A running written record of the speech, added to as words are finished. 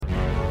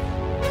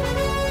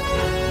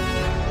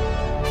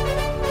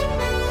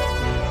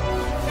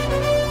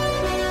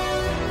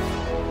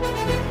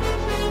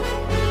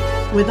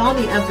With all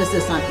the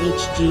emphasis on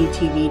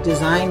HGTV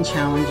design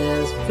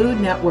challenges,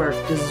 Food Network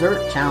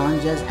dessert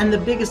challenges, and the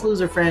Biggest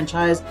Loser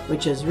franchise,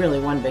 which is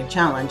really one big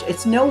challenge,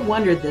 it's no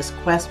wonder this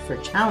quest for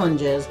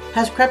challenges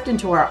has crept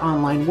into our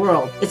online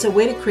world. It's a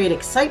way to create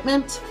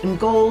excitement and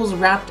goals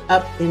wrapped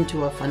up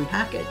into a fun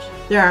package.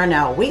 There are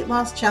now weight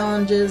loss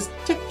challenges,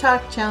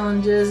 TikTok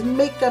challenges,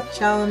 makeup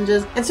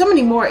challenges, and so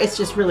many more, it's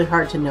just really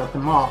hard to note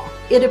them all.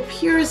 It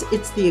appears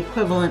it's the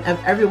equivalent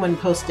of everyone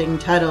posting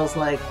titles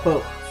like,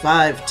 quote,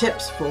 5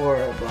 tips for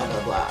blah,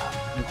 blah, blah,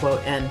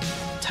 unquote, and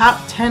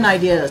top 10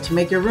 ideas to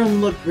make your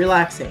room look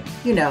relaxing.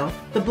 You know,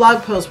 the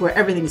blog post where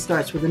everything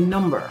starts with a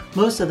number.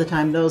 Most of the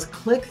time, those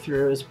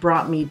click-throughs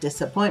brought me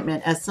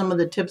disappointment, as some of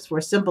the tips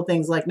were simple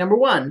things like, number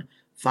 1,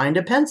 find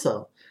a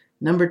pencil.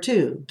 Number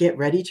 2, get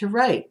ready to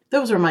write.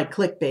 Those were my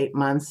clickbait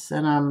months,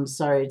 and I'm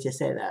sorry to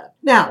say that.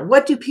 Now,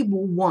 what do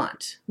people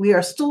want? We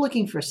are still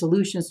looking for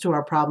solutions to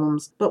our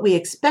problems, but we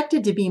expect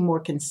it to be more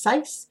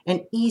concise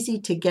and easy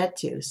to get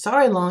to.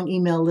 Sorry, long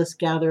email list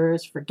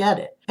gatherers, forget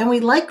it. And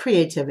we like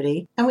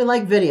creativity, and we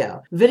like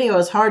video. Video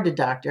is hard to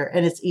doctor,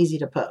 and it's easy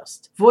to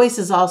post. Voice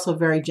is also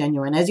very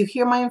genuine, as you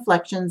hear my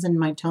inflections and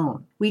my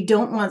tone. We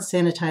don't want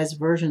sanitized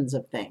versions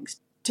of things.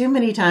 Too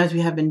many times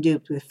we have been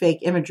duped with fake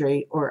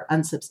imagery or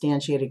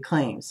unsubstantiated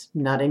claims.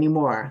 Not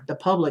anymore. The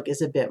public is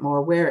a bit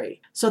more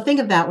wary. So think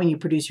of that when you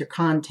produce your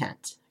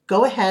content.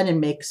 Go ahead and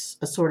make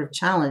a sort of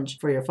challenge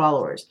for your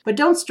followers, but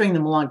don't string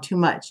them along too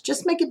much.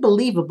 Just make it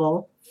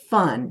believable,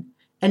 fun,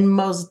 and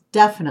most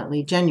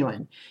definitely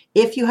genuine.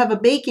 If you have a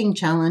baking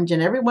challenge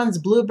and everyone's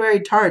blueberry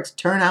tarts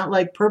turn out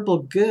like purple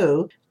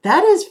goo,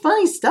 that is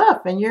funny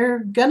stuff and you're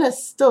gonna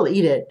still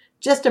eat it.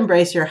 Just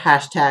embrace your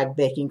hashtag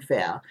baking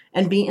fail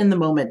and be in the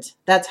moment.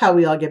 That's how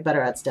we all get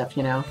better at stuff,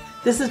 you know.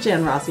 This is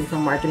Jan Rossi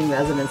from Marketing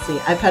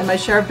Residency. I've had my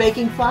share of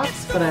baking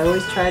flops, but I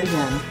always try it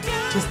again,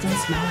 just in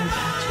smaller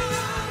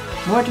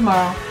batches. More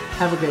tomorrow.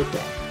 Have a great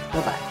day.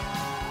 Bye-bye.